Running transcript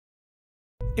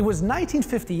It was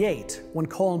 1958 when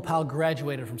Colin Powell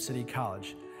graduated from City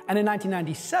College, and in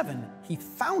 1997, he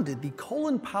founded the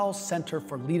Colin Powell Center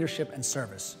for Leadership and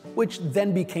Service, which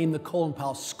then became the Colin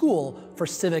Powell School for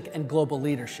Civic and Global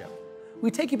Leadership. We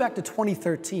take you back to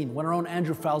 2013 when our own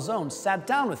Andrew Falzone sat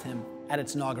down with him at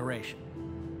its inauguration.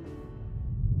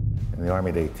 In the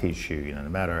Army, they teach you, no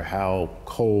matter how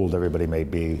cold everybody may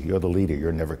be, you're the leader,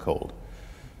 you're never cold.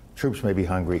 Troops may be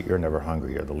hungry, you're never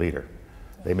hungry, you're the leader.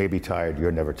 They may be tired,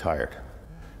 you're never tired.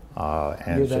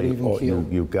 And so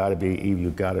you've got to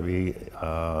be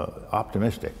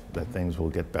optimistic that things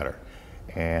will get better.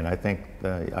 And I think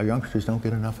our youngsters don't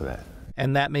get enough of that.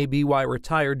 And that may be why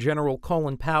retired General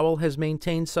Colin Powell has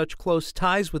maintained such close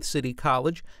ties with City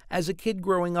College. As a kid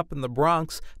growing up in the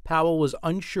Bronx, Powell was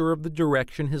unsure of the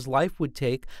direction his life would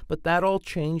take, but that all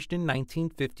changed in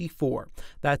 1954.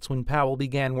 That's when Powell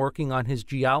began working on his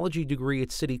geology degree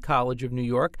at City College of New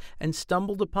York and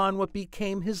stumbled upon what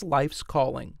became his life's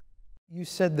calling. You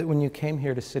said that when you came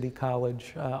here to City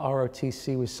College,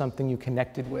 ROTC was something you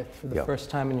connected with for the first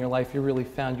time in your life. You really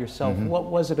found yourself. What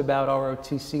was it about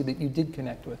ROTC that you did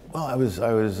connect with? Well, I was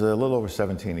a little over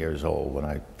 17 years old when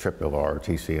I tripped over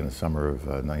ROTC in the summer of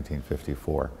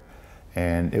 1954.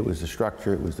 And it was the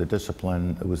structure, it was the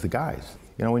discipline, it was the guys.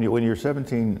 You know, when you're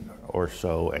 17 or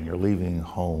so and you're leaving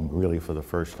home really for the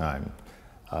first time,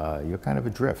 you're kind of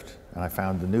adrift. And I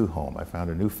found a new home, I found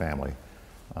a new family.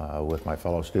 With my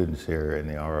fellow students here in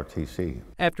the ROTC.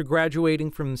 After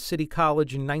graduating from City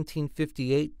College in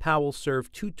 1958, Powell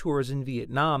served 2 tours in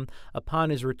Vietnam. Upon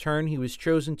his return, he was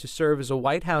chosen to serve as a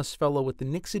White House Fellow with the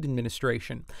Nixon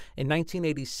administration. In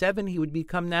 1987, he would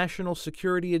become National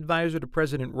Security Advisor to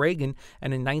President Reagan,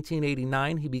 and in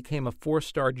 1989, he became a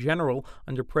 4-star general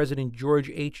under President George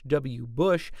H.W.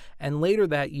 Bush, and later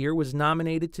that year was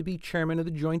nominated to be chairman of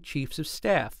the Joint Chiefs of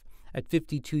Staff. At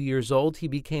 52 years old, he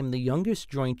became the youngest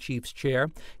Joint Chiefs chair.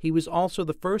 He was also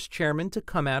the first chairman to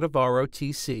come out of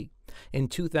ROTC. In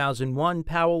 2001,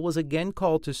 Powell was again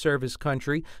called to serve his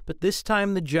country, but this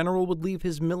time the general would leave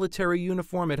his military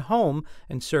uniform at home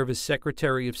and serve as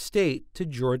Secretary of State to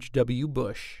George W.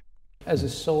 Bush. As a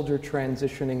soldier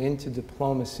transitioning into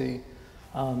diplomacy,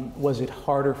 was it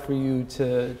harder for you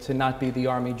to not be the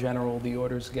Army general, the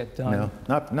orders get done?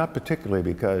 No, not particularly,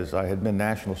 because I had been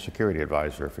National Security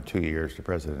Advisor for 2 years to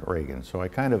President Reagan, so I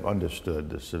kind of understood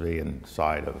the civilian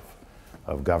side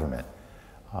of government.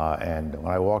 And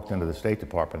when I walked into the State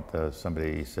Department,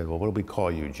 somebody said, well, what do we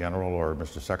call you, General or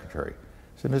Mr. Secretary?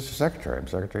 I said, Mr. Secretary, I'm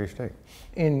Secretary of State.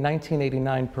 In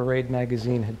 1989, Parade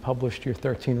magazine had published your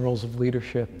 13 Rules of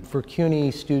Leadership. For CUNY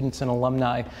students and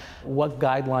alumni, what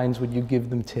guidelines would you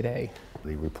give them today?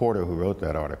 The reporter who wrote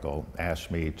that article asked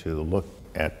me to look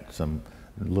at some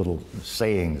little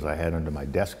sayings I had under my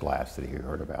desk glass that he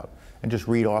heard about and just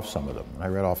read off some of them. And I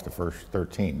read off the first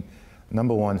 13.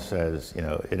 Number 1 says,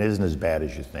 it isn't as bad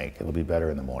as you think. It'll be better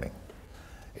in the morning.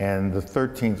 And the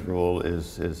 13th rule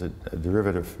is a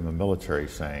derivative from a military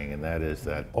saying, and that is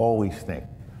that always think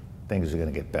things are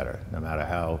going to get better, no matter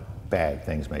how bad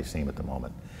things may seem at the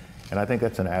moment. And I think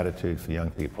that's an attitude for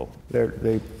young people.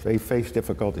 They face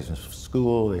difficulties in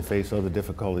school, they face other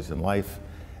difficulties in life,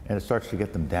 and it starts to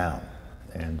get them down.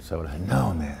 And so,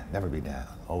 no man, never be down,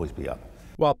 always be up.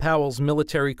 While Powell's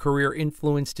military career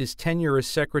influenced his tenure as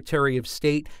Secretary of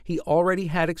State, he already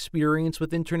had experience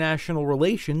with international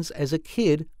relations as a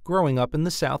kid growing up in the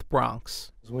South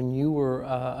Bronx. When you were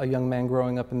a young man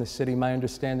growing up in the city, my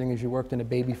understanding is you worked in a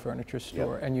baby furniture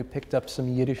store and you picked up some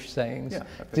Yiddish sayings.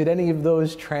 Did any of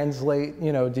those translate,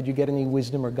 did you get any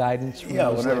wisdom or guidance from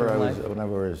those whenever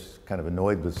I was kind of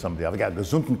annoyed with somebody, I've got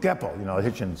gesunden keppel,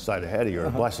 hit you in the side of the head, or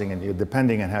a blessing, and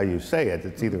depending on how you say it,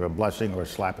 it's either a blessing or a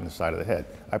slap in the side of the head.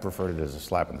 I preferred it as a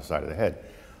slap in the side of the head.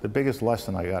 The biggest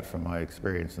lesson I got from my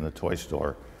experience in the toy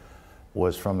store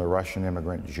was from the Russian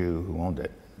immigrant Jew who owned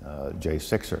it, Jay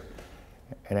Sixer.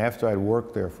 And after I'd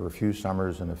worked there for a few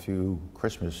summers and a few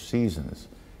Christmas seasons,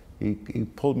 he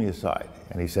pulled me aside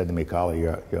and he said to me, Colin,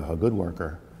 you're a good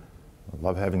worker. I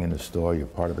love having you in the store, you're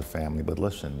part of the family, but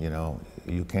listen,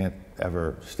 you can't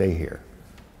ever stay here.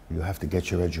 You have to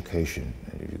get your education.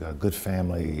 You've got a good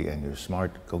family and you're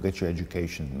smart, go get your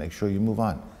education, make sure you move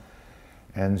on.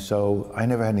 And so I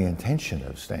never had any intention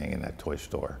of staying in that toy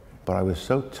store, but I was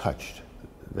so touched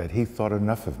that he thought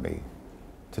enough of me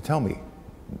to tell me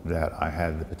that I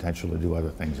had the potential to do other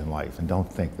things in life and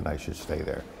don't think that I should stay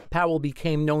there. Powell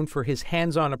became known for his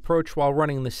hands-on approach while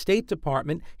running the State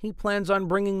Department. He plans on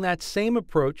bringing that same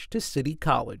approach to City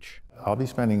College. I'll be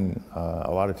spending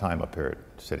a lot of time up here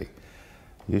at City.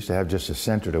 We used to have just a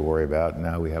center to worry about.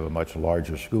 Now we have a much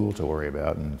larger school to worry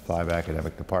about and 5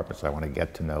 academic departments I want to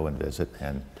get to know and visit.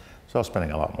 And So I was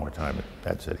spending a lot more time at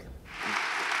that city.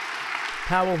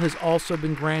 Powell has also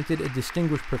been granted a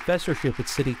distinguished professorship at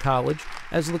City College.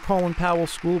 As the Colin Powell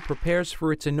School prepares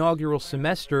for its inaugural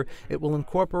semester, it will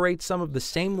incorporate some of the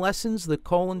same lessons that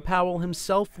Colin Powell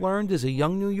himself learned as a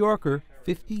young New Yorker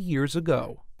 50 years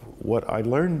ago. What I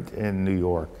learned in New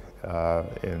York,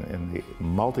 in the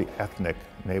multi-ethnic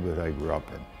neighborhood I grew up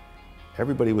in,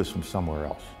 everybody was from somewhere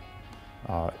else.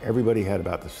 Everybody had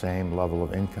about the same level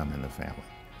of income in the family.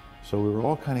 So we were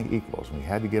all kind of equals, and we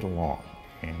had to get along,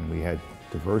 and we had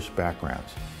diverse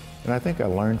backgrounds. And I think I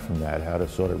learned from that how to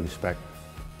sort of respect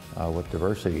what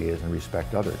diversity is and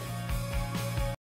respect others.